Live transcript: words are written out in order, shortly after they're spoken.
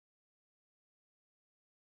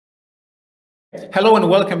Hello and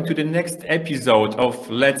welcome to the next episode of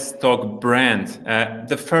Let's Talk Brand,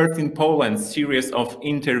 the first in Poland series of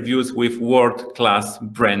interviews with world-class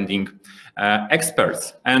branding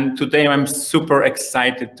experts. And today I'm super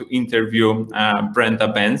excited to interview Brenda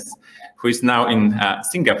Bence, who is now in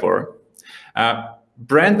Singapore.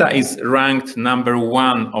 Brenda is ranked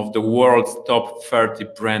 #1 of the world's top 30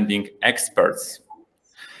 branding experts.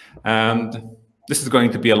 And this is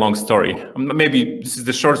going to be a long story. Maybe this is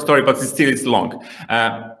the short story, but still it's long.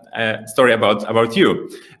 Story about you.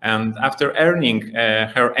 And after earning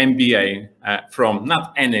her MBA from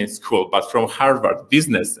not any school, but from Harvard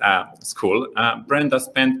Business School, Brenda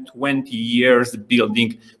spent 20 years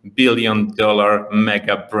building billion-dollar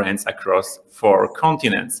mega brands across 4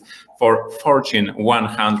 continents for Fortune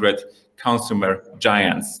 100 consumer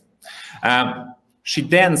giants. She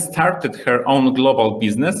then started her own global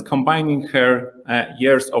business, combining her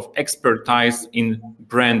years of expertise in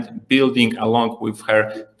brand building along with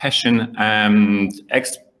her passion and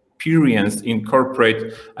experience in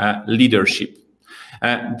corporate leadership.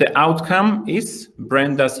 The outcome is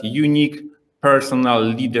Brenda's unique personal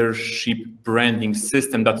leadership branding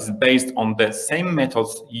system that is based on the same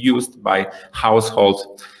methods used by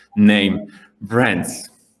household name brands.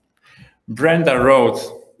 Brenda wrote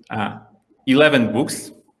 11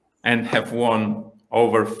 books and have won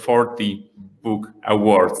over 40 book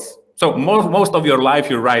awards. So most of your life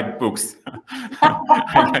you write books.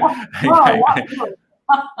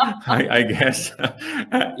 I guess.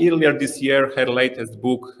 Earlier this year, her latest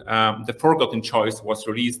book, The Forgotten Choice, was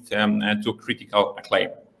released to critical acclaim.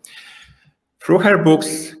 Through her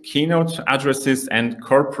books, keynote addresses, and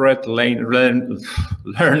corporate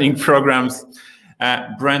learning programs,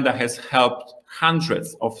 Brenda has helped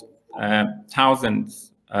hundreds of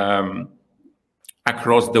thousands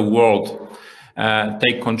across the world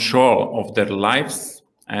take control of their lives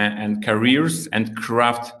and careers and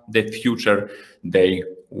craft the future they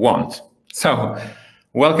want. So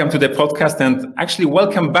welcome to the podcast, and actually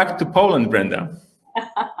welcome back to Poland, Brenda.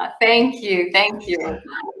 Thank you.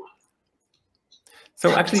 So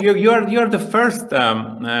actually you're the first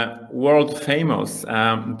world famous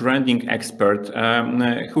branding expert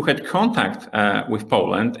who had contact with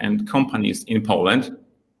Poland and companies in Poland.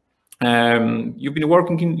 You've been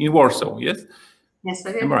working in Warsaw, yes? Yes,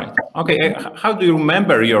 I did. Right. Okay. How do you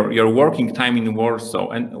remember your working time in Warsaw,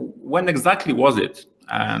 and when exactly was it?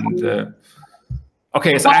 And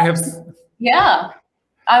okay, so I have. Yeah.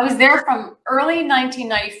 I was there from early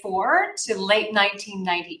 1994 to late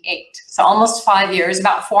 1998. So almost 5 years,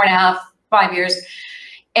 about 4.5, 5 years.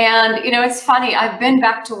 And, you know, it's funny, I've been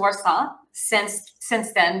back to Warsaw since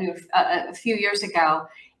then, a few years ago,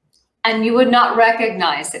 and you would not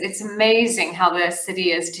recognize it. It's amazing how the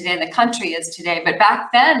city is today, the country is today. But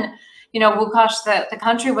back then, you know, Łukasz, the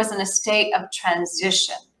country was in a state of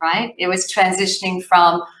transition, right? It was transitioning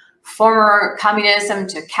from former communism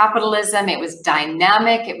to capitalism. It was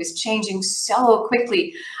dynamic. It was changing so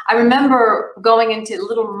quickly. I remember going into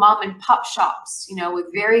little mom and pop shops, you know,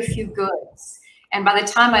 with very few goods. And by the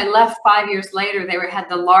time I left 5 years later, they had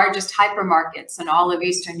the largest hypermarkets in all of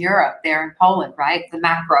Eastern Europe there in Poland, right? The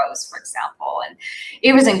Macros, for example. And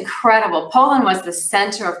it was incredible. Poland was the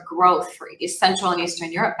center of growth for Central and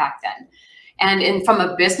Eastern Europe back then. And from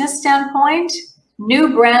a business standpoint, new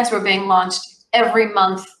brands were being launched every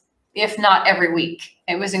month, if not every week.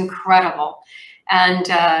 It was incredible. And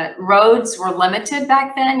roads were limited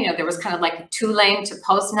back then. You know, there was kind of like a 2-lane to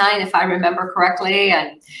Poznań, if I remember correctly.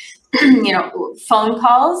 And, you know, phone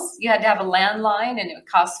calls, you had to have a landline, and it would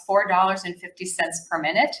cost $4.50 per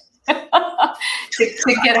minute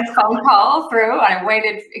to get a phone call through. I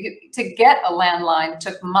waited to get a landline. It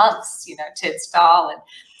took months, you know, to install. And,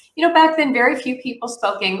 you know, back then, very few people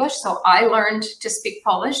spoke English. So I learned to speak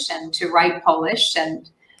Polish and to write Polish, and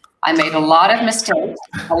I made a lot of mistakes,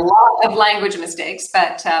 a lot of language mistakes,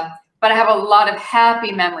 but I have a lot of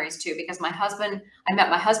happy memories too, because I met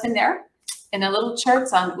my husband there in a little church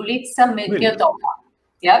on Ulica Miodowa.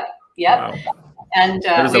 Yep. Wow. And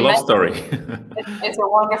there's a love story. It's a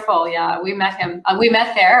wonderful, yeah. We met him. We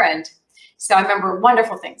met there, and so I remember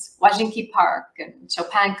wonderful things: Łazienki Park and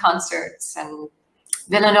Chopin concerts and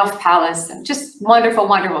Villanov Palace, and just wonderful,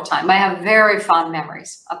 wonderful time. I have very fond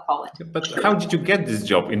memories of Poland. But how did you get this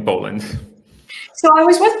job in Poland? So I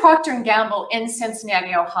was with Procter & Gamble in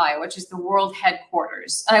Cincinnati, Ohio, which is the world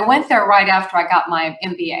headquarters. And I went there right after I got my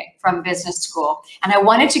MBA from business school. And I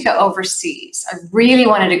wanted to go overseas. I really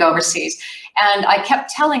wanted to go overseas. And I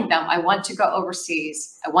kept telling them, I want to go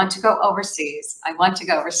overseas. I want to go overseas. I want to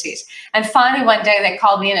go overseas. And finally, one day they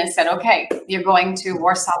called me in and said, okay, you're going to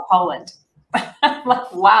Warsaw, Poland. I'm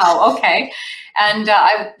like, wow, okay. And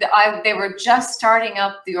they were just starting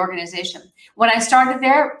up the organization. When I started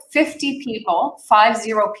there, 50 people,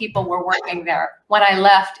 50 people were working there. When I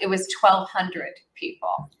left, it was 1,200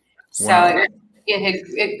 people. So Wow.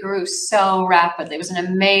 it grew so rapidly. It was an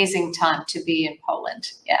amazing time to be in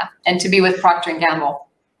Poland, yeah, and to be with Procter & Gamble.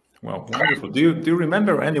 Wow, wonderful. Do you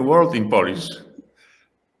remember any word in Polish?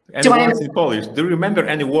 Any words in Polish? Do you remember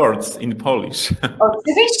any words in Polish?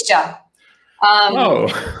 Oczywiście. Oh.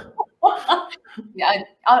 Yeah,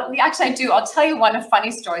 actually I do. I'll tell you one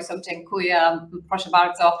funny story. So dziękuję, proszę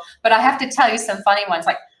bardzo. But I have to tell you some funny ones.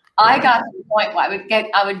 Like I got to the point where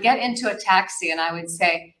I would get into a taxi and I would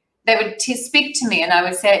say, they would speak to me and I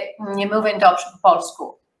would say, nie mówię dobrze po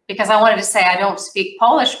polsku, because I wanted to say I don't speak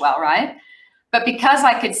Polish well, right? But because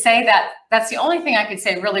I could say that, that's the only thing I could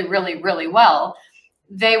say really, really, really well,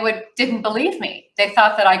 they didn't believe me. They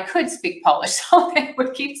thought that I could speak Polish, so they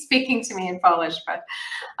would keep speaking to me in Polish. But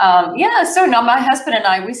yeah, so now my husband and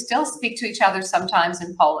I, we still speak to each other sometimes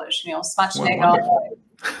in Polish, you know, smacznego.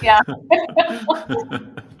 Yeah.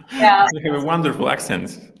 Yeah. You have a wonderful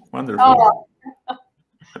accent. Wonderful. Oh.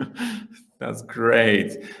 That's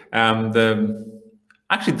great. And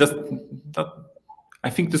actually, I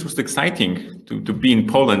think this was exciting to be in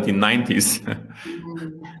Poland in '90s.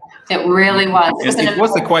 It really was. It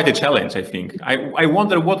was quite a challenge, I think. I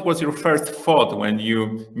wonder what was your first thought when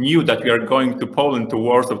you knew that you are going to Poland to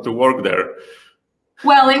Warsaw to work there?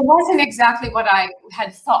 Well, it wasn't exactly what I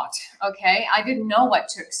had thought, okay? I didn't know what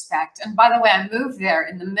to expect. And by the way, I moved there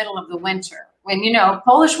in the middle of the winter when, you know,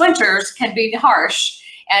 Polish winters can be harsh.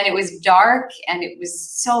 And it was dark and it was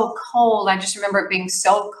so cold. I just remember it being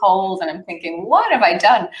so cold and I'm thinking, what have I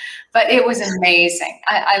done? But it was amazing.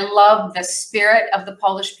 I loved the spirit of the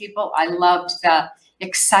Polish people. I loved the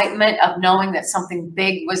excitement of knowing that something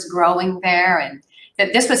big was growing there and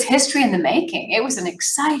that this was history in the making. It was an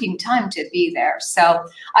exciting time to be there. So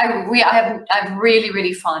I have really,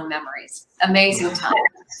 really fond memories. Amazing time.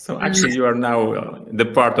 So actually you are now the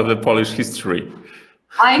part of the Polish history.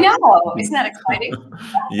 I know. Isn't that exciting?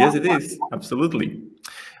 Yes, it is. Absolutely.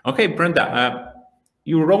 Okay, Brenda,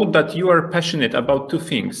 you wrote that you are passionate about two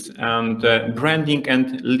things, and branding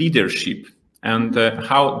and leadership, and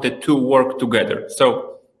how the two work together.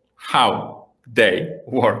 So how they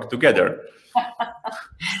work together?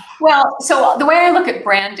 Well, so the way I look at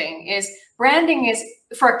branding is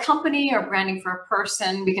for a company or branding for a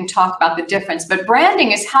person, we can talk about the difference, but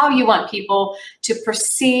branding is how you want people to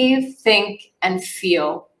perceive, think, and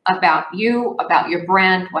feel about you, about your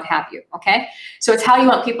brand, what have you, okay? So it's how you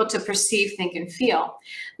want people to perceive, think, and feel.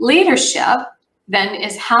 Leadership, then,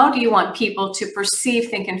 is how do you want people to perceive,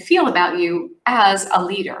 think, and feel about you as a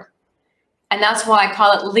leader? And that's why I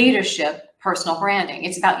call it leadership personal branding.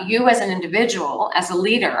 It's about you as an individual, as a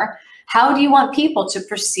leader. How do you want people to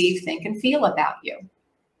perceive, think, and feel about you?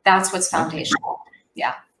 That's what's foundational.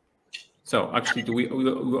 Yeah. So actually, we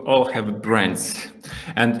all have brands.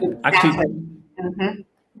 And actually,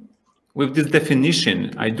 with this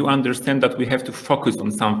definition, I do understand that we have to focus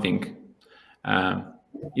on something.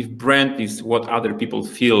 If brand is what other people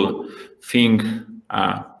feel, think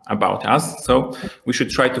about us, so we should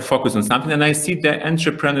try to focus on something. And I see the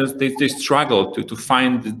entrepreneurs, they struggle to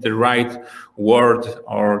find the right word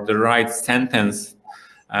or the right sentence,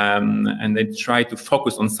 and they try to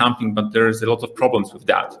focus on something, but there's a lot of problems with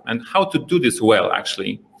that. And how to do this well,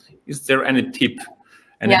 actually? Is there any tip,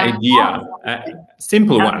 an idea, a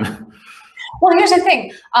simple one? Well, here's the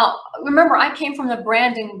thing. Remember, I came from the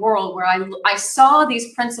branding world where I saw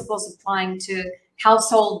these principles applying to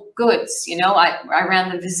household goods. You know, I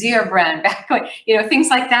ran the Vizier brand back when, you know, things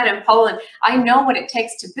like that in Poland. I know what it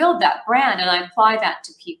takes to build that brand, and I apply that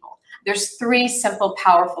to people. There's 3 simple,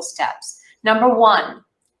 powerful steps. Number 1,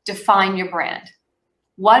 define your brand.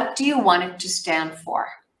 What do you want it to stand for?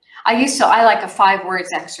 I like a 5 words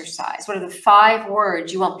exercise. What are the 5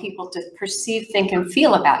 words you want people to perceive, think, and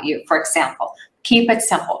feel about you? For example, keep it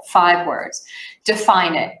simple, 5 words.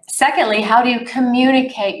 Define it. Secondly, how do you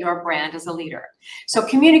communicate your brand as a leader? So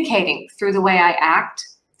communicating through the way I act,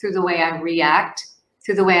 through the way I react,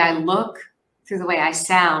 through the way I look, through the way I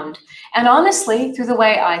sound, and honestly, through the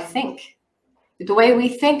way I think. The way we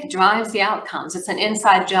think drives the outcomes. It's an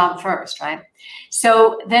inside job first, right?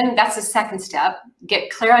 So then that's the second step. Get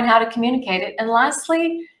clear on how to communicate it. And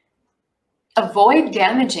lastly, avoid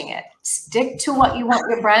damaging it. Stick to what you want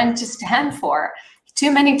your brand to stand for.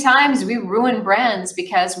 Too many times we ruin brands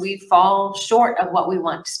because we fall short of what we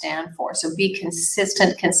want to stand for. So be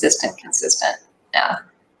consistent, consistent, consistent. Yeah.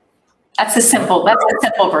 That's a simple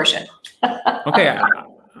version. Okay.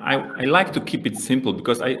 I like to keep it simple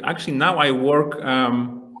because I work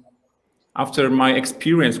after my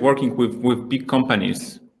experience working with big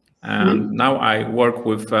companies, and now I work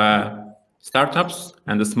with startups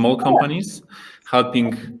and the small companies,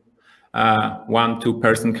 helping 1-2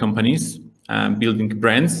 person companies, building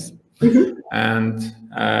brands, and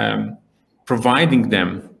providing them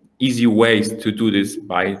easy ways to do this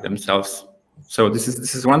by themselves. So this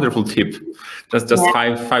is a wonderful tip. Just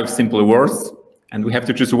five simple words, and we have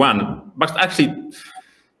to choose one. But actually,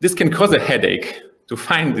 this can cause a headache to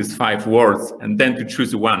find these 5 words and then to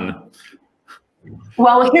choose one.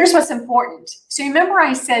 Well, here's what's important. So remember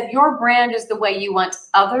I said your brand is the way you want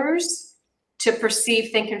others to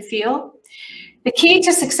perceive, think, and feel. The key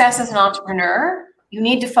to success as an entrepreneur, you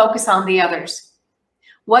need to focus on the others.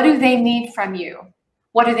 What do they need from you?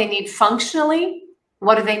 What do they need functionally?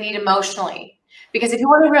 What do they need emotionally? Because if you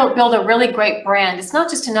want to build a really great brand, it's not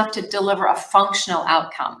just enough to deliver a functional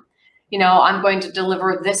outcome. You know, I'm going to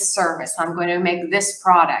deliver this service. I'm going to make this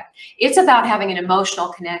product. It's about having an emotional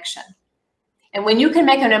connection. And when you can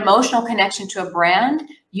make an emotional connection to a brand,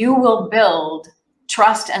 you will build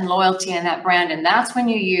trust and loyalty in that brand. And that's when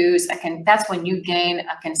that's when you gain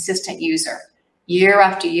a consistent user year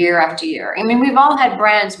after year after year. I mean, we've all had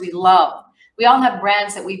brands we love. We all have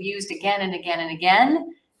brands that we've used again and again and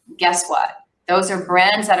again. Guess what? Those are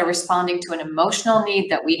brands that are responding to an emotional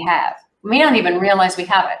need that we have. We may not even realize we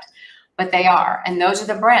have it, but they are. And those are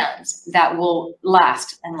the brands that will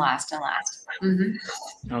last and last and last.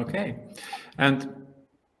 Okay. And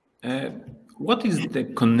what is the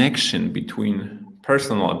connection between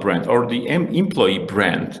personal brand or the employee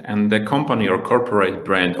brand and the company or corporate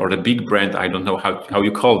brand or the big brand? I don't know how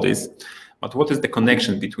you call this, but what is the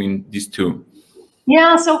connection between these two?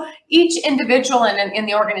 Yeah, so each individual in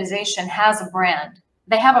the organization has a brand.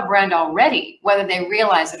 They have a brand already, whether they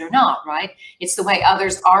realize it or not, right? It's the way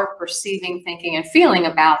others are perceiving, thinking, and feeling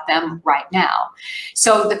about them right now.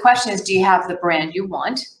 So the question is, do you have the brand you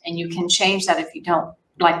want? And you can change that if you don't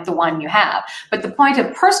like the one you have. But the point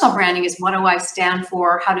of personal branding is, what do I stand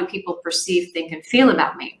for? How do people perceive, think, and feel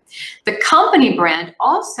about me? The company brand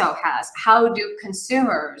also has, how do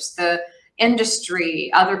consumers, the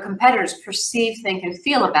industry, other competitors perceive, think, and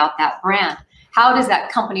feel about that brand? How does that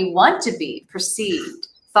company want to be perceived,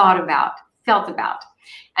 thought about, felt about?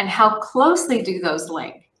 And how closely do those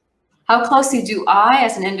link? How closely do I,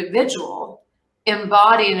 as an individual,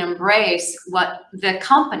 embody and embrace what the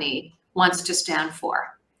company wants to stand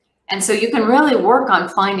for? And so you can really work on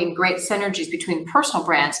finding great synergies between personal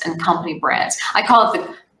brands and company brands. I call it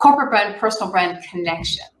the corporate brand, personal brand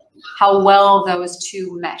connection, how well those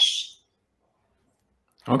two mesh.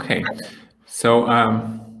 Okay. So,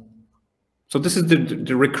 so this is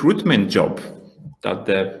the recruitment job, that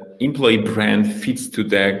the employee brand fits to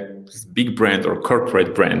the big brand or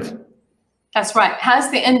corporate brand. That's right.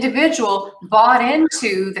 Has the individual bought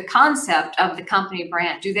into the concept of the company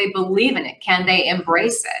brand? Do they believe in it? Can they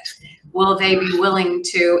embrace it? Will they be willing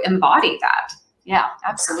to embody that? Yeah,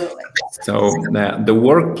 absolutely. So the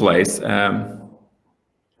workplace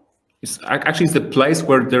is actually the place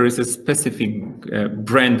where there is a specific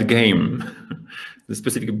brand game. The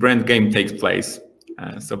specific brand game takes place.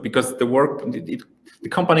 So because the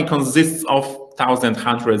company consists of thousands,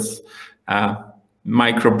 hundreds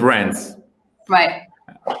micro brands. Right.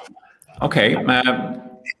 Okay.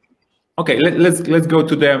 Okay. Let's go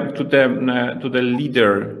to the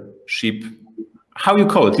leadership. How you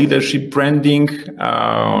call it? Leadership branding.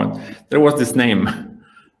 There was this name.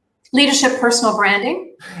 Leadership personal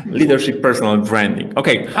branding. Leadership personal branding.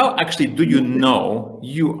 Okay. How actually do you know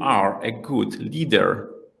you are a good leader?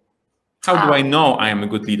 How do I know I am a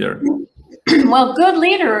good leader? Well, good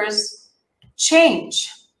leaders change.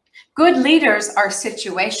 Good leaders are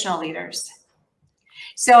situational leaders.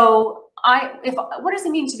 So what does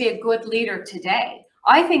it mean to be a good leader today?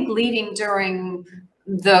 I think leading during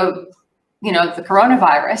the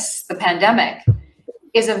coronavirus, the pandemic,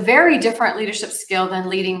 is a very different leadership skill than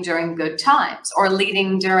leading during good times, or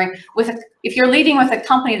leading if you're leading with a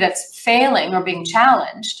company that's failing or being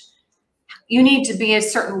challenged, you need to be a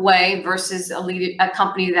certain way versus a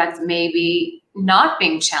company that's maybe not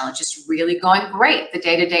being challenged, just really going great, the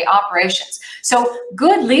day-to-day operations. So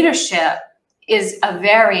good leadership is a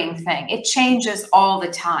varying thing. It changes all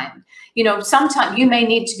the time. You know, sometimes you may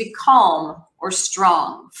need to be calm or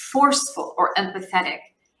strong, forceful or empathetic.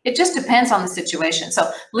 It just depends on the situation. So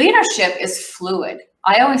leadership is fluid.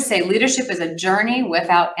 I always say leadership is a journey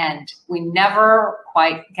without end. We never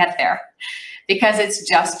quite get there because it's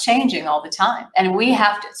just changing all the time. And we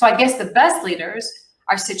have to, so I guess the best leaders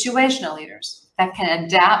are situational leaders that can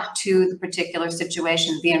adapt to the particular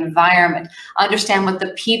situation, the environment, understand what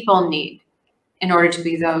the people need, in order to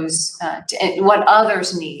be those, what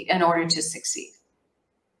others need in order to succeed.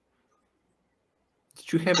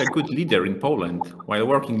 Did you have a good leader in Poland while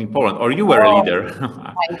working in Poland, or you were a leader?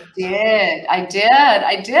 I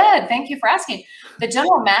did. Thank you for asking. The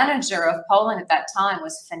general manager of Poland at that time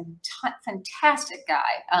was a fantastic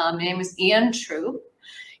guy. His name was Ian Troop.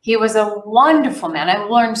 He was a wonderful man. I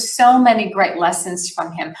learned so many great lessons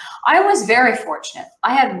from him. I was very fortunate.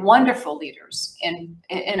 I had wonderful leaders in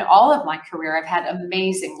all of my career. I've had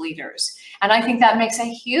amazing leaders. And I think that makes a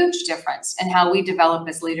huge difference in how we develop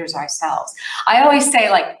as leaders ourselves. I always say,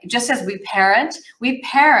 like, just as we parent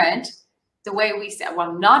the way we say, well,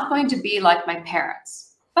 I'm not going to be like my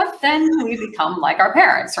parents. But then we become like our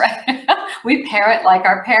parents, right? We parent like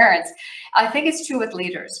our parents. I think it's true with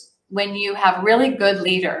leaders. When you have really good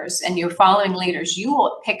leaders and you're following leaders, you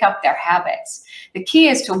will pick up their habits. The key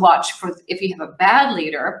is to watch for, if you have a bad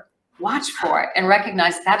leader, watch for it and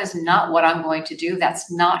recognize that is not what I'm going to do. That's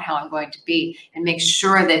not how I'm going to be, and make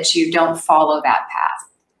sure that you don't follow that path.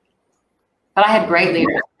 But I had great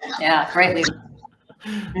leaders. Yeah, great leaders.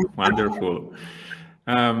 Wonderful.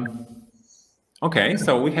 Okay,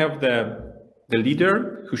 so we have the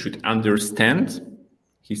leader who should understand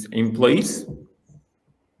his employees,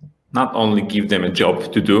 not only give them a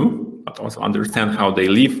job to do, but also understand how they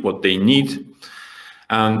live, what they need.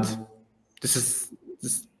 And this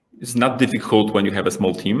is not difficult when you have a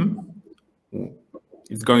small team.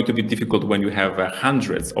 It's going to be difficult when you have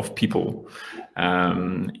hundreds of people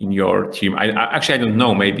in your team. Actually, I don't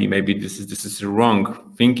know. Maybe this is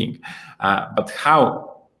wrong thinking. But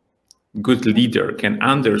how good leader can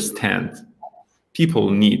understand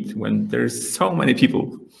people need when there's so many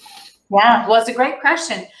people? Yeah, well, it's a great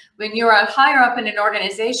question. When you're higher up in an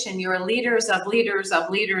organization, you're leaders of leaders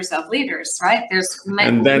of leaders of leaders, right?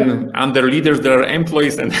 And then under leaders, there are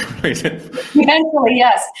employees and employees. Eventually,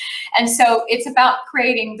 yes. And so it's about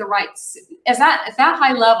creating the right, at that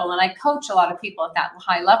high level, and I coach a lot of people at that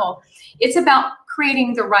high level, it's about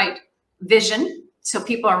creating the right vision. So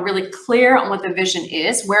people are really clear on what the vision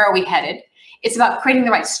is. Where are we headed? It's about creating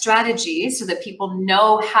the right strategies so that people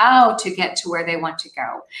know how to get to where they want to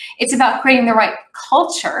go. It's about creating the right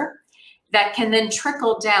culture that can then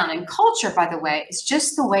trickle down. And culture, by the way, is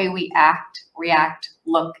just the way we act, react,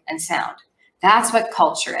 look, and sound. That's what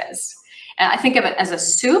culture is. And I think of it as a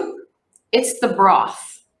soup. It's the broth.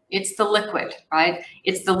 It's the liquid, right?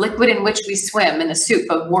 It's the liquid in which we swim in the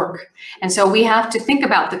soup of work. And so we have to think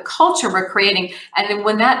about the culture we're creating. And then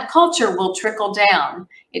when that culture will trickle down,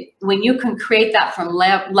 when you can create that from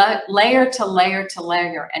layer to layer to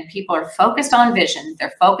layer, and people are focused on vision,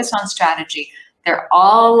 they're focused on strategy, they're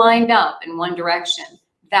all lined up in one direction,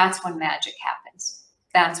 that's when magic happens.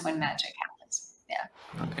 That's when magic happens.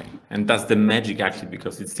 Yeah. Okay. And that's the magic, actually,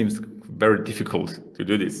 because it seems very difficult to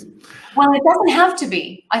do this. Well, it doesn't have to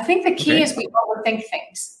be. I think the key is we overthink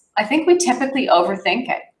things. I think we typically overthink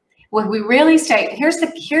it. When we really say, here's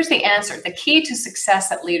the answer. The key to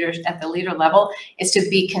success at the leader level is to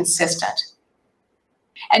be consistent.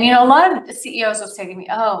 And a lot of CEOs will say to me,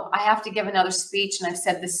 oh, I have to give another speech and I've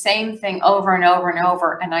said the same thing over and over and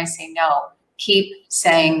over. And I say, no, keep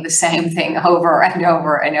saying the same thing over and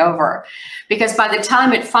over and over. Because by the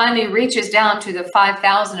time it finally reaches down to the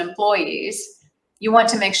 5,000 employees, you want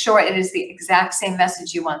to make sure it is the exact same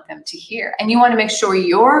message you want them to hear. And you want to make sure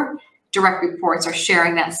your direct reports are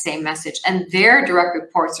sharing that same message and their direct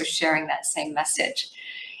reports are sharing that same message.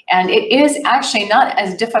 And it is actually not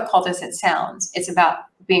as difficult as it sounds. It's about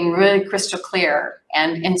being really crystal clear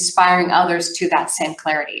and inspiring others to that same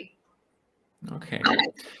clarity. Okay.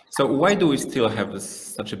 So why do we still have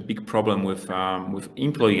such a big problem with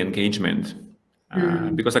employee engagement?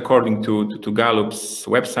 Because according to Gallup's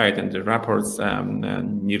website and the reports,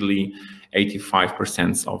 nearly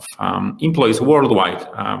 85% of employees worldwide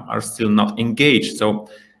are still not engaged. So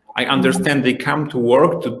I understand they come to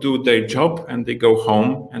work to do their job and they go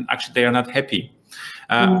home and actually they are not happy.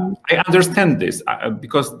 I understand this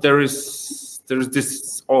because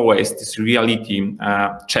there's always this reality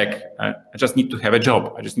check. I just need to have a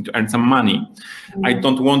job. I just need to earn some money. I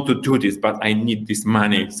don't want to do this, but I need this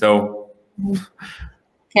money. So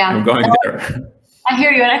yeah, I'm going there. I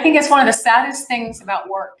hear you. And I think it's one of the saddest things about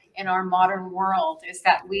work in our modern world is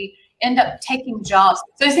that we end up taking jobs.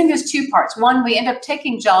 So I think there's two parts. One, we end up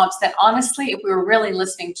taking jobs that honestly, if we were really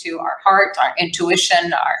listening to our heart, our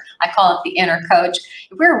intuition, I call it the inner coach,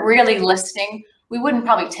 if we were really listening, we wouldn't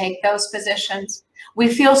probably take those positions. We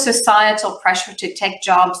feel societal pressure to take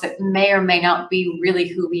jobs that may or may not be really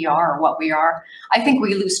who we are or what we are. I think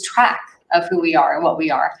we lose track of who we are and what we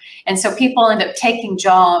are. And so people end up taking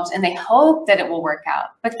jobs and they hope that it will work out.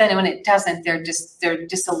 But then when it doesn't, they're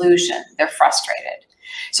disillusioned, they're frustrated.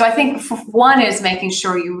 So I think one is making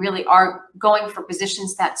sure you really are going for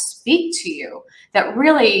positions that speak to you, that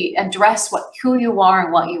really address who you are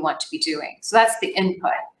and what you want to be doing. So that's the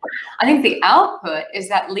input. I think the output is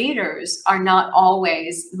that leaders are not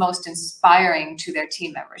always most inspiring to their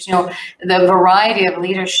team members. You know, the variety of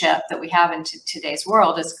leadership that we have in today's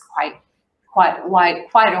world is quite a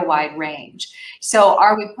wide range. So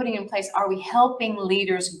are we putting in place, are we helping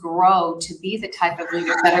leaders grow to be the type of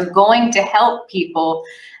leaders that are going to help people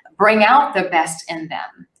bring out the best in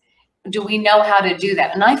them? Do we know how to do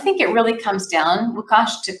that? And I think it really comes down,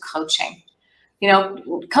 Lukash, to coaching. You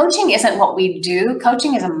know, coaching isn't what we do.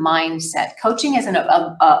 Coaching is a mindset. Coaching is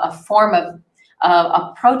a form of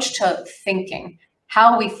approach to thinking,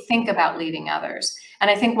 how we think about leading others. And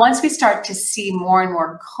I think once we start to see more and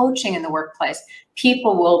more coaching in the workplace,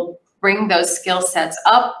 people will bring those skill sets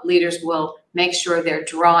up. Leaders will make sure they're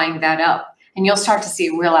drawing that up. And you'll start to see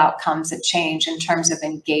real outcomes that change in terms of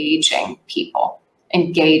engaging people.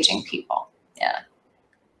 Yeah.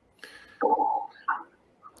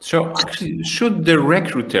 So actually, should the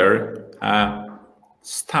recruiter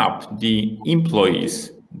stop the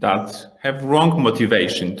employees that have wrong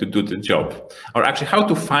motivation to do the job? Or actually how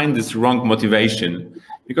to find this wrong motivation?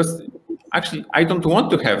 Because actually I don't want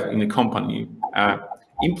to have in a company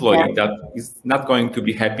employee that is not going to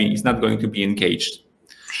be happy, is not going to be engaged.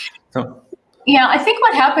 So yeah, I think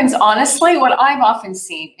what happens, honestly, what I've often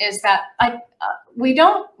seen is that we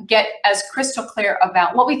don't get as crystal clear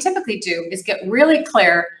about what we typically do is get really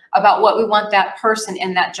clear about what we want that person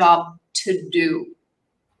in that job to do.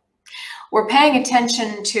 We're paying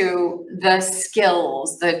attention to the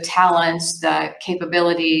skills, the talents, the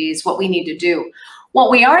capabilities, what we need to do.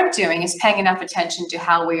 What we aren't doing is paying enough attention to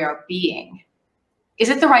how we are being. Is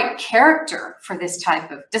it the right character for this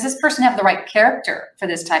type of, does this person have the right character for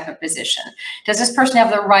this type of position? Does this person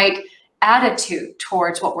have the right attitude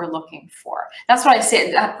towards what we're looking for? That's what I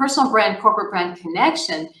say, that personal brand, corporate brand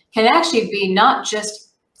connection can actually be not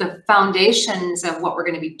just the foundations of what we're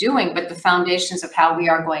going to be doing, but the foundations of how we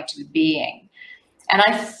are going to be being. And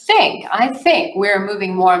I think we're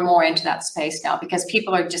moving more and more into that space now because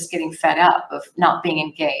people are just getting fed up of not being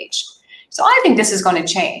engaged. So I think this is going to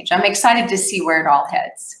change. I'm excited to see where it all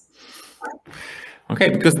heads. Okay,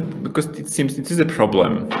 because it seems it is a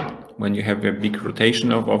problem when you have a big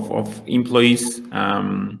rotation of employees,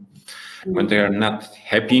 when they are not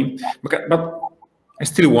happy. But I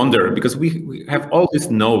still wonder, because we have all this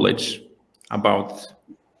knowledge about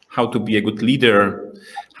how to be a good leader,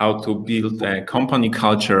 how to build a company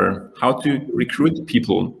culture, how to recruit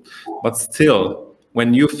people. But still,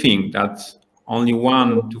 when you think that only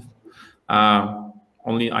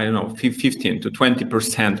I don't know, 15 to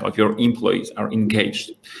 20% of your employees are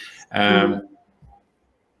engaged.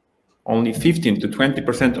 Only 15 to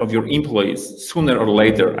 20% of your employees, sooner or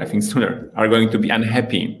later, I think sooner, are going to be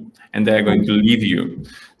unhappy and they are going to leave you.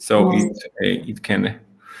 So it can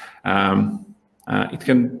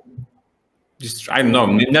destroy, I don't know,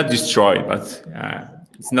 not destroy, but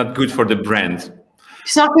it's not good for the brand.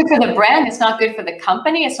 It's not good for the brand. It's not good for the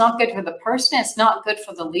company. It's not good for the person. It's not good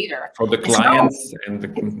for the leader. For the clients.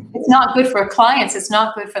 It's not good for clients. It's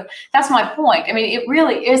not good for, that's my point. I mean, it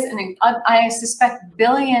really is, I suspect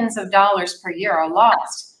billions of dollars per year are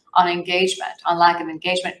lost on engagement, on lack of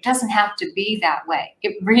engagement. It doesn't have to be that way.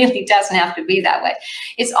 It really doesn't have to be that way.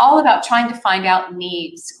 It's all about trying to find out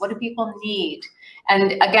needs. What do people need?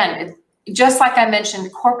 And again, just like I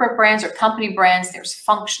mentioned, corporate brands or company brands, there's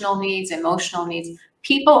functional needs, emotional needs.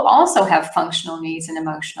 People also have functional needs and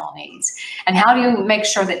emotional needs. And how do you make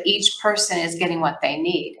sure that each person is getting what they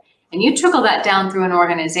need? And you trickle that down through an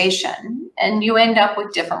organization and you end up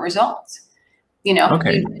with different results. You know?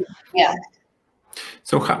 Okay. Yeah.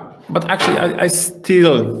 So, but actually, I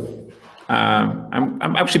still,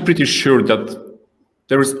 I'm actually pretty sure that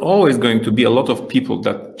there is always going to be a lot of people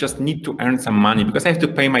that just need to earn some money because I have to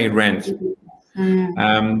pay my rent.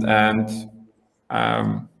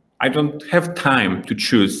 I don't have time to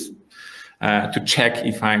choose, to check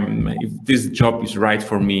if this job is right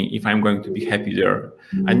for me, if I'm going to be happy there.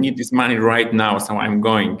 I need this money right now, so I'm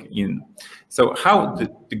going in. So how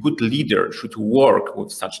the good leader should work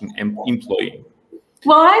with such an employee?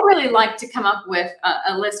 Well, I really like to come up with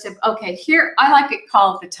a list of, okay, here, I like it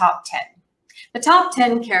called the top 10. The top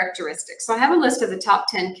 10 characteristics. So I have a list of the top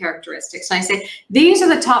 10 characteristics. And I say, these are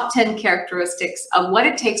the top 10 characteristics of what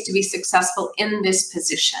it takes to be successful in this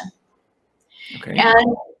position. Okay.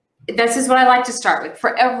 And this is what I like to start with.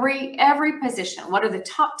 For every position, what are the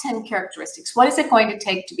top 10 characteristics? What is it going to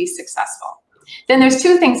take to be successful? Then there's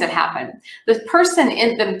two things that happen. The person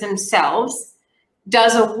in themselves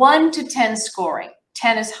does a 1 to 10 scoring.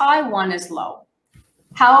 10 is high, 1 is low.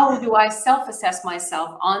 How do I self-assess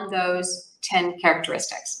myself on those 10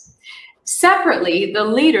 characteristics? Separately, the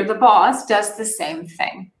leader, the boss, does the same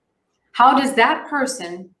thing. How does that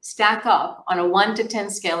person stack up on a 1 to 10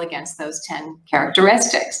 scale against those 10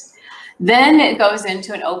 characteristics? Then it goes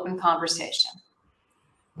into an open conversation.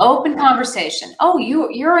 Open conversation. Oh,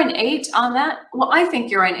 you're an 8 on that? Well, I think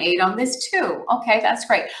you're an 8 on this too. Okay, that's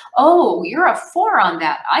great. Oh, you're a 4 on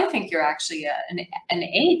that. I think you're actually an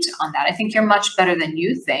 8 on that. I think you're much better than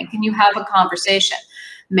you think. And you have a conversation.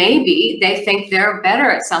 Maybe they think they're better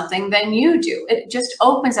at something than you do. It just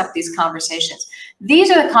opens up these conversations. These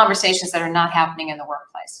are the conversations that are not happening in the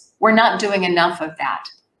workplace. We're not doing enough of that.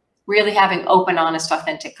 Really having open, honest,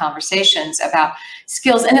 authentic conversations about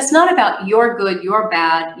skills. And it's not about you're good, you're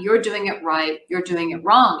bad, you're doing it right, you're doing it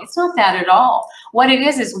wrong. It's not that at all. What it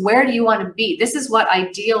is where do you want to be? This is what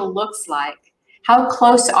ideal looks like. How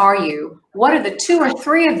close are you? What are the 2 or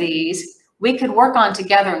 3 of these we could work on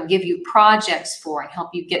together and give you projects for and help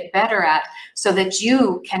you get better at, so that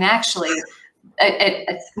you can actually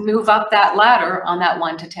move up that ladder on that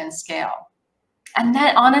 1 to 10 scale. And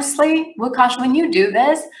then honestly, Wukash, when you do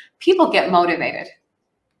this, people get motivated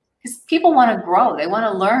because people want to grow. They want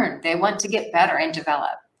to learn. They want to get better and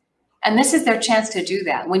develop. And this is their chance to do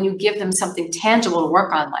that when you give them something tangible to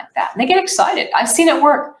work on like that. And they get excited. I've seen it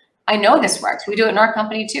work. I know this works. We do it in our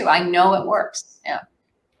company too. I know it works. Yeah.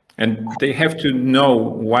 And they have to know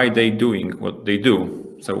why they're doing what they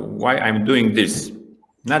do. So why I'm doing this,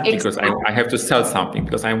 not because I have to sell something,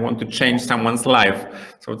 because I want to change someone's life.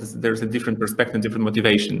 So there's a different perspective, different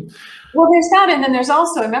motivation. Well, there's that. And then there's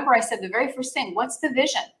also, remember I said the very first thing, what's the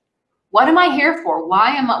vision? What am I here for?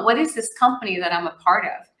 What is this company that I'm a part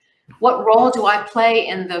of? What role do I play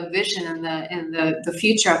in the vision and the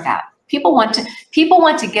future of that? People want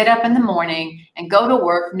to get up in the morning and go to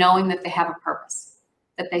work knowing that they have a purpose,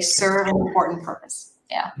 that they serve an important purpose.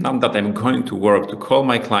 Yeah. Not that I'm going to work to call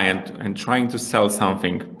my client and trying to sell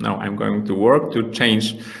something. No, I'm going to work to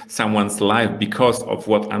change someone's life because of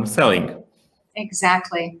what I'm selling.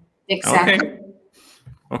 Exactly.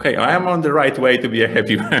 Okay, I am on the right way to be a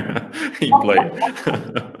happy employee.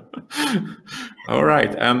 All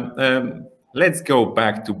right. Let's go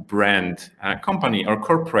back to brand, company or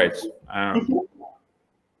corporate.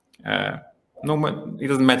 No, it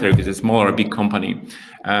doesn't matter if it's a small or a big company,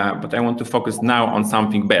 but I want to focus now on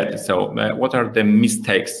something bad. So what are the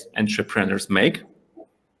mistakes entrepreneurs make?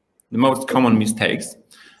 The most common mistakes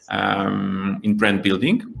in brand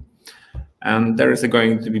building. And there is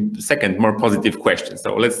going to be the second, more positive question.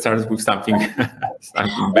 So let's start with something,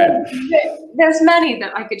 something bad. There's many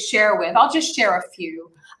that I could share with. I'll just share a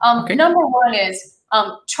few. Okay. Number one is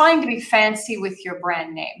trying to be fancy with your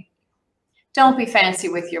brand name. Don't be fancy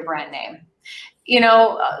with your brand name. You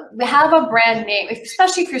know, have a brand name,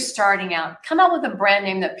 especially if you're starting out. Come out with a brand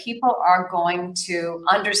name that people are going to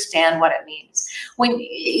understand what it means. When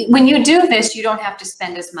you do this, you don't have to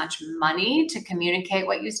spend as much money to communicate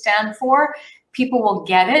what you stand for. People will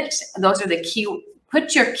get it. Those are the key.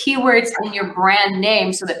 Put your keywords in your brand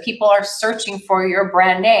name so that people are searching for your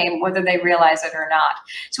brand name, whether they realize it or not.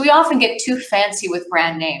 So we often get too fancy with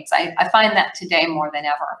brand names. I find that today more than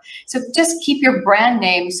ever. So just keep your brand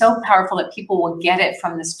name so powerful that people will get it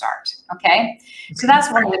from the start, okay? So that's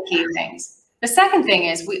one of the key things. The second thing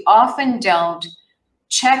is we often don't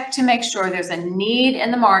check to make sure there's a need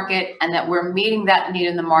in the market and that we're meeting that need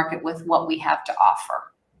in the market with what we have to offer.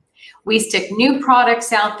 We stick new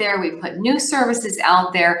products out there, we put new services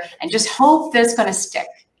out there, and just hope that's going to stick.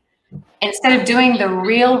 Instead of doing the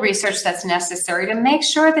real research that's necessary to make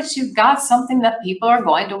sure that you've got something that people are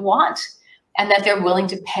going to want and that they're willing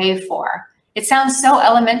to pay for. It sounds so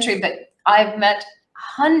elementary, but I've met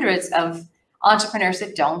hundreds of entrepreneurs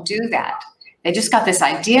that don't do that. They just got this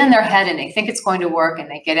idea in their head and they think it's going to work and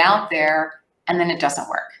they get out there and then it doesn't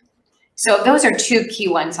work. So those are two key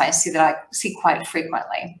ones I see quite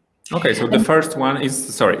frequently. Okay, so the first one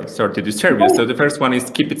is, sorry to disturb you. So the first one is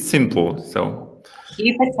keep it simple. So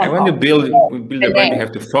keep it simple. And when you build a brand, you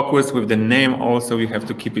have to focus with the name. Also, you have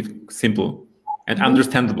to keep it simple and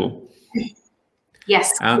understandable.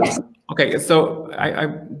 Yes. Yes. Okay, so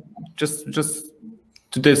I just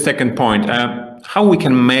to the second point, how we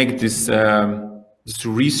can make this this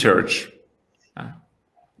research.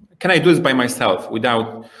 Can I do this by myself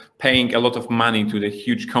without paying a lot of money to the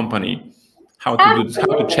huge company? How to do this? How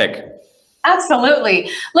to check? Absolutely.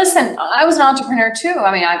 Listen, I was an entrepreneur too.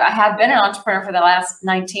 I mean, I have been an entrepreneur for the last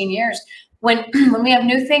 19 years. When we have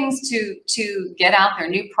new things to get out there,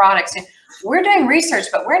 new products, we're doing research,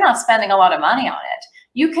 but we're not spending a lot of money on it.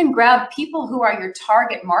 You can grab people who are your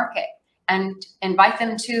target market and invite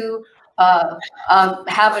them to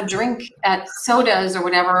have a drink at sodas or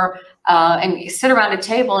whatever, and sit around a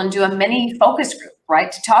table and do a mini focus group,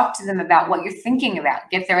 right? To talk to them about what you're thinking about,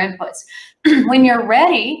 get their inputs. When you're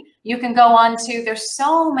ready, you can go on to, there's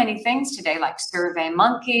so many things today, like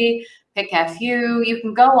SurveyMonkey, PickFU. You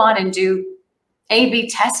can go on and do A/B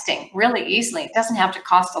testing really easily. It doesn't have to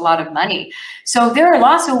cost a lot of money. So there are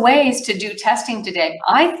lots of ways to do testing today,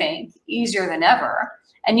 I think, easier than ever.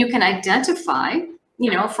 And you can identify,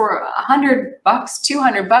 you know, for $100,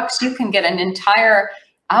 $200, you can get an entire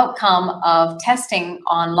outcome of testing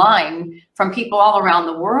online from people all around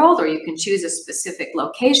the world, or you can choose a specific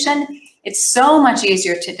location. It's so much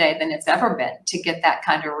easier today than it's ever been to get that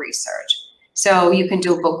kind of research. So you can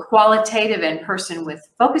do both qualitative and person with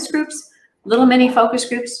focus groups, little mini focus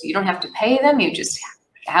groups. You don't have to pay them. You just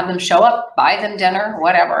have them show up, buy them dinner,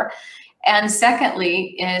 whatever. And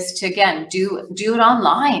secondly is to, again, do it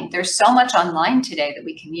online. There's so much online today that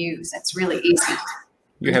we can use. It's really easy.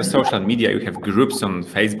 You have social media, you have groups on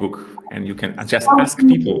Facebook, and you can just ask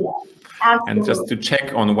people. Absolutely. And just to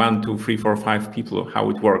check on 1, 2, 3, 4, 5 people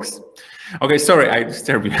how it works. Okay, sorry, I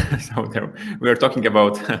disturbed you. So we are talking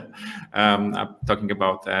about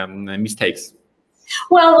mistakes.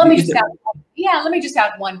 Well, let me just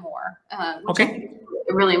add one more, which okay. I think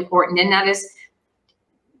is really important, and that is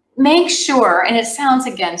make sure, and it sounds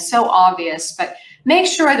again so obvious, but make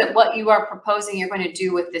sure that what you are proposing you're going to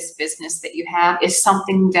do with this business that you have is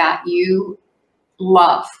something that you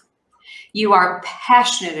love, you are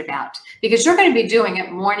passionate about, because you're going to be doing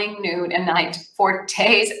it morning, noon, and night for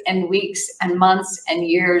days and weeks and months and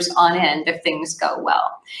years on end if things go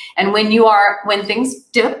well. And when things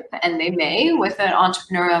dip, and they may with an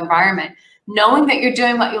entrepreneurial environment, knowing that you're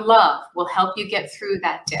doing what you love will help you get through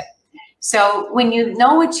that dip. So when you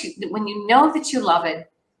know that you love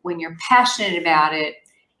it, when you're passionate about it,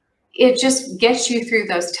 it just gets you through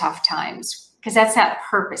those tough times, because that's that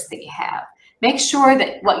purpose that you have. Make sure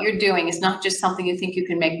that what you're doing is not just something you think you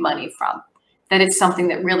can make money from, that it's something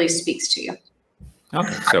that really speaks to you.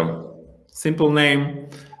 Okay, so simple name,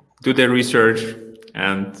 do the research,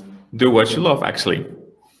 and do what you love, actually.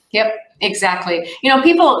 Yep, exactly. You know,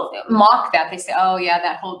 people mock that. They say, oh yeah,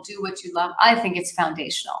 that whole do what you love. I think it's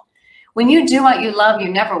foundational. When you do what you love, you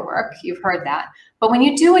never work. You've heard that. But when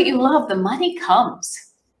you do what you love, the money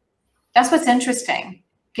comes. That's what's interesting,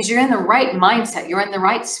 because you're in the right mindset. You're in the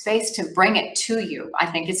right space to bring it to you. I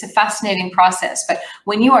think it's a fascinating process. But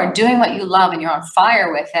when you are doing what you love and you're on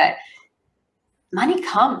fire with it, money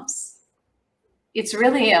comes. It's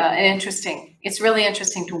really interesting. It's really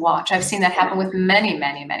interesting to watch. I've seen that happen with many,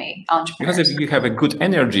 many, many entrepreneurs. Because if you have a good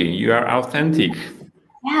energy, you are authentic.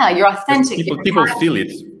 Yeah, you're authentic. People feel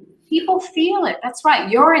it. People feel it. That's right.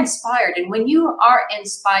 You're inspired. And when you are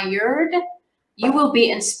inspired, you will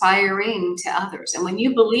be inspiring to others. And when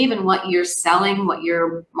you believe in what you're selling, what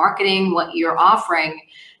you're marketing, what you're offering,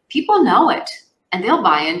 people know it, and they'll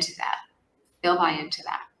buy into that. They'll buy into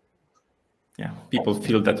that. Yeah, people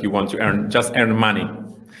feel that you want to earn money.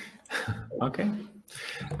 Okay.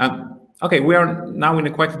 Okay, we are now in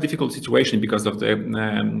a quite difficult situation because of the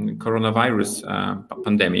coronavirus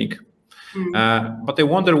pandemic. But I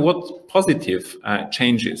wonder what positive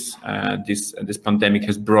changes this pandemic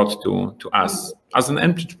has brought to us as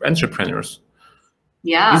entrepreneurs.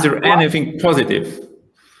 Yeah. Is there anything positive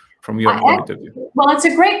from your point of view? Well, it's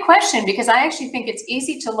a great question, because I actually think it's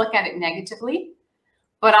easy to look at it negatively,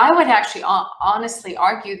 but I would actually honestly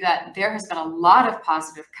argue that there has been a lot of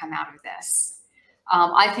positive come out of this.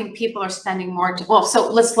 I think people are spending more, so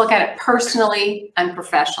let's look at it personally and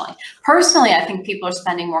professionally. Personally, I think people are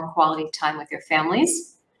spending more quality time with their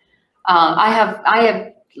families. I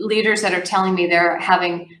have leaders that are telling me they're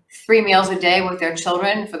having 3 meals a day with their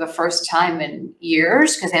children for the first time in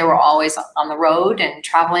years, because they were always on the road and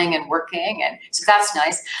traveling and working, and so that's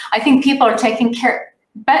nice. I think people are taking care,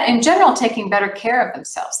 but in general, taking better care of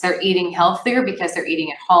themselves. They're eating healthier because they're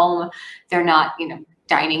eating at home. They're not,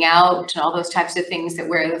 dining out and all those types of things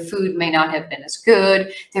where the food may not have been as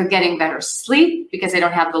good. They're getting better sleep because they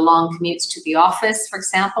don't have the long commutes to the office, for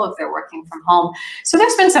example, if they're working from home. So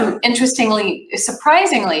there's been some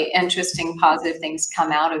surprisingly interesting positive things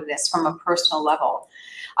come out of this from a personal level.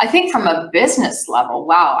 I think from a business level,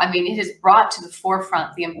 wow, I mean, it has brought to the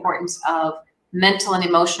forefront the importance of mental and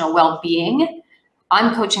emotional well-being.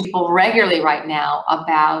 I'm coaching people regularly right now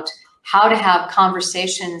about how to have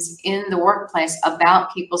conversations in the workplace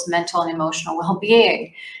about people's mental and emotional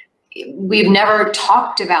well-being. We've never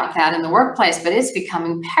talked about that in the workplace, but it's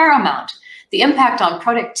becoming paramount. The impact on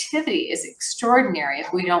productivity is extraordinary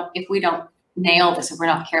if we don't nail this, if we're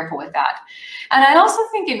not careful with that. And I also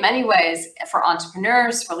think in many ways, for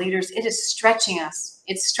entrepreneurs, for leaders, it is stretching us.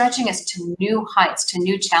 It's stretching us to new heights, to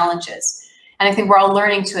new challenges. And I think we're all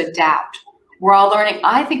learning to adapt. We're all learning.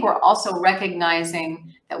 I think we're also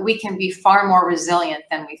recognizing that we can be far more resilient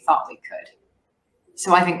than we thought we could.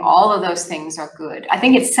 So I think all of those things are good. I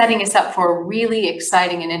think it's setting us up for a really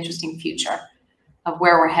exciting and interesting future of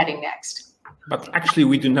where we're heading next. But actually,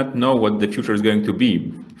 we do not know what the future is going to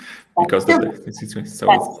be because of the situation. So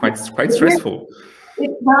it's quite stressful.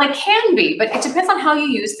 Well, it can be, but it depends on how you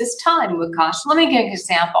use this time, Wukash. Let me give you an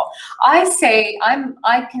example.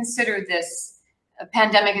 I consider this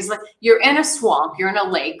pandemic is like you're in a swamp, you're in a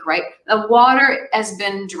lake, right? The water has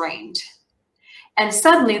been drained, and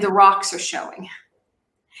suddenly the rocks are showing.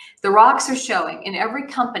 The rocks are showing in every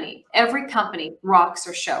company, rocks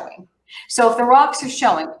are showing. So if the rocks are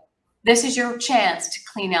showing, this is your chance to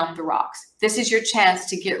clean out the rocks. This is your chance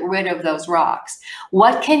to get rid of those rocks.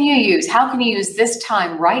 What can you use? How can you use this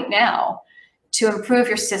time right now to improve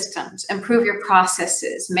your systems, improve your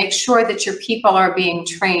processes, make sure that your people are being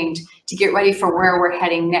trained to get ready for where we're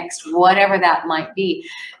heading next, whatever that might be.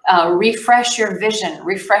 Refresh your vision,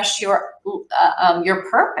 refresh your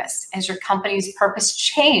purpose as your company's purpose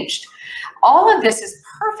changed. All of this is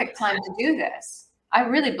perfect time to do this. I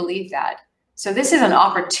really believe that. So this is an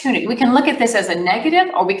opportunity. We can look at this as a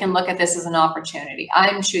negative, or we can look at this as an opportunity.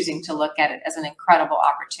 I'm choosing to look at it as an incredible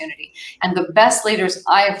opportunity. And the best leaders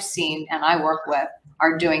I have seen and I work with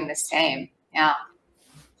are doing the same. Yeah.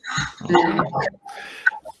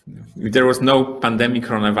 If there was no pandemic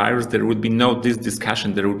coronavirus, there would be no this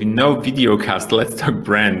discussion. There would be no video cast. Let's talk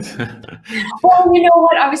brand. Well, you know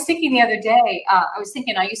what? I was thinking the other day,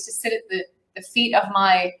 I used to sit at the feet of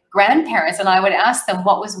my grandparents and I would ask them,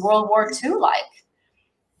 what was World War II like?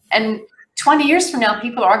 And 20 years from now,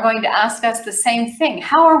 people are going to ask us the same thing.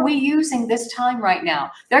 How are we using this time right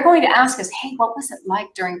now? They're going to ask us, hey, what was it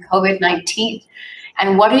like during COVID-19?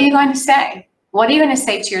 And what are you going to say? What are you going to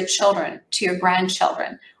say to your children, to your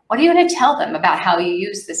grandchildren? What are you going to tell them about how you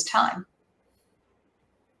use this time?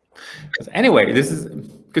 Anyway, this is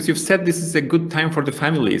because you've said this is a good time for the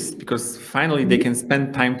families because finally they can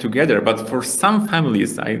spend time together. But for some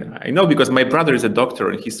families, I know because my brother is a doctor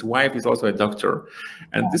and his wife is also a doctor.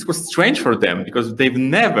 And this was strange for them because they've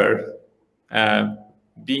never been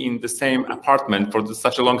in the same apartment for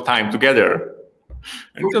such a long time together.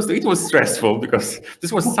 And it was stressful because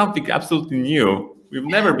this was something absolutely new. We've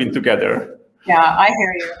never been together. Yeah, I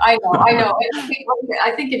hear you. I know.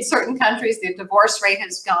 I think in certain countries, the divorce rate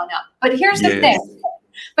has gone up. But here's the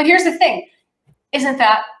thing. Isn't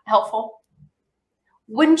that helpful?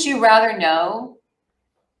 Wouldn't you rather know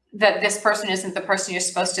that this person isn't the person you're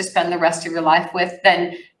supposed to spend the rest of your life with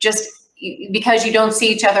than just because you don't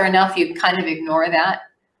see each other enough, you kind of ignore that?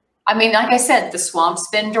 I mean, like I said, the swamp's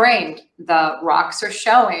been drained. The rocks are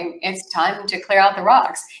showing. It's time to clear out the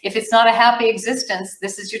rocks. If it's not a happy existence,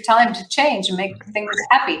 this is your time to change and make things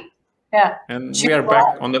happy. Yeah. And we are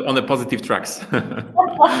back on the positive tracks,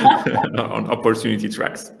 on opportunity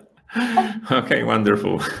tracks. Okay,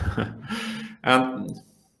 wonderful.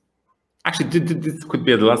 Actually, this could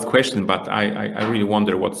be the last question, but I really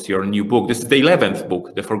wonder what's your new book. This is the 11th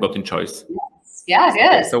book, The Forgotten Choice. Yes,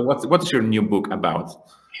 it is. So what's your new book about?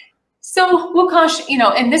 So, Wukash,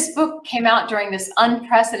 and this book came out during this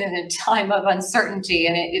unprecedented time of uncertainty,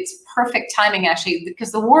 and it's perfect timing, actually,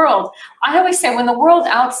 because I always say, when the world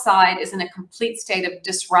outside is in a complete state of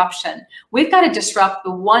disruption, we've got to disrupt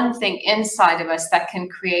the one thing inside of us that can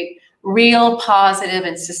create real positive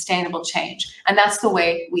and sustainable change, and that's the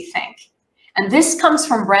way we think. And this comes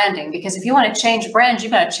from branding, because if you want to change brands,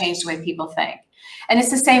 you've got to change the way people think. And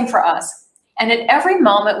it's the same for us. And at every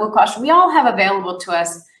moment, Wukash, we all have available to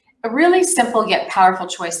us a really simple yet powerful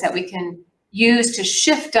choice that we can use to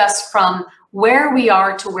shift us from where we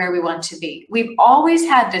are to where we want to be. We've always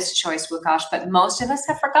had this choice, Wukash, but most of us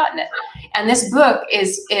have forgotten it. And this book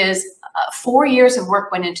is 4 years of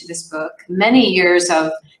work went into this book, many years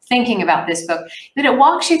of thinking about this book, that it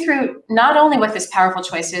walks you through not only what this powerful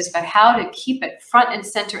choice is, but how to keep it front and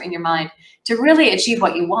center in your mind to really achieve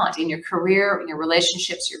what you want in your career, in your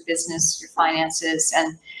relationships, your business, your finances.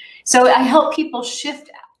 And so I help people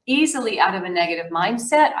shift easily out of a negative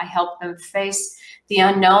mindset. I help them face the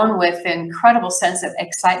unknown with an incredible sense of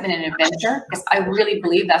excitement and adventure, because I really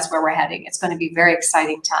believe that's where we're heading. It's going to be a very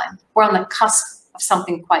exciting time. We're on the cusp of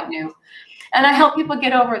something quite new. And I help people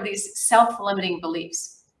get over these self-limiting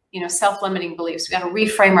beliefs. self-limiting beliefs. We got to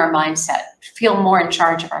reframe our mindset, feel more in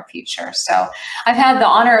charge of our future. So I've had the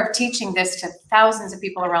honor of teaching this to thousands of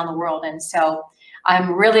people around the world. And so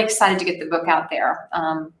I'm really excited to get the book out there.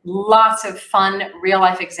 Lots of fun real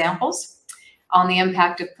life examples on the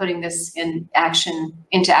impact of putting this into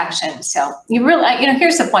action. So you really,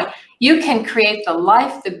 here's the point. You can create the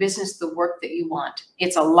life, the business, the work that you want.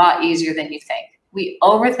 It's a lot easier than you think. We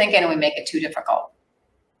overthink it and we make it too difficult.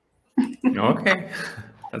 Okay.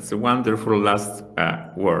 That's a wonderful last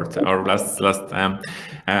word, or last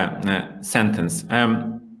sentence.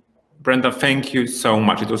 Brenda, thank you so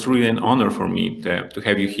much. It was really an honor for me to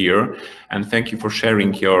have you here. And thank you for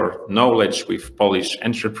sharing your knowledge with Polish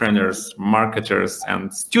entrepreneurs, marketers,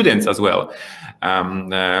 and students as well.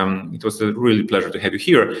 It was a really pleasure to have you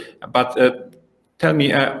here. But tell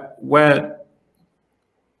me,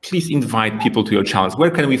 please invite people to your channels. Where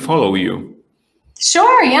can we follow you?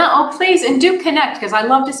 Sure, yeah. Oh, please, and do connect, because I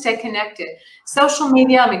love to stay connected. Social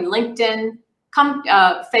media, LinkedIn,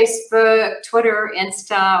 Facebook, Twitter,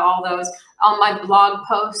 Insta, all those. On my blog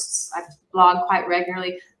posts, I blog quite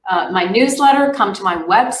regularly. My newsletter, come to my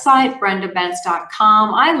website,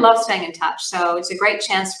 brendabence.com. I love staying in touch, so it's a great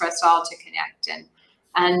chance for us all to connect.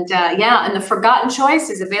 And The Forgotten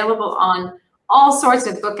Choice is available on all sorts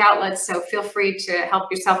of book outlets, so feel free to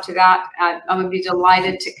help yourself to that. I would be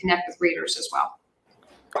delighted to connect with readers as well.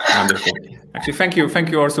 Wonderful. Actually, thank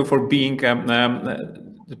you also for being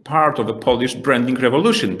the part of the Polish branding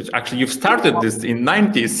revolution. But actually, you've started this in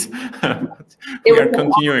 '90s. We are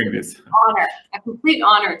continuing this. Honor, a complete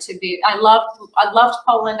honor to be. I loved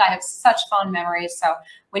Poland. I have such fond memories. So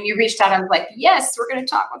when you reached out, I was like, yes, we're going to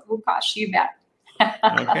talk with Łukasz. You bet.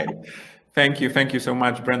 Okay. Thank you so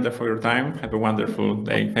much, Brenda, for your time. Have a wonderful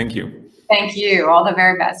day. Thank you. Thank you. All the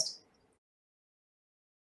very best.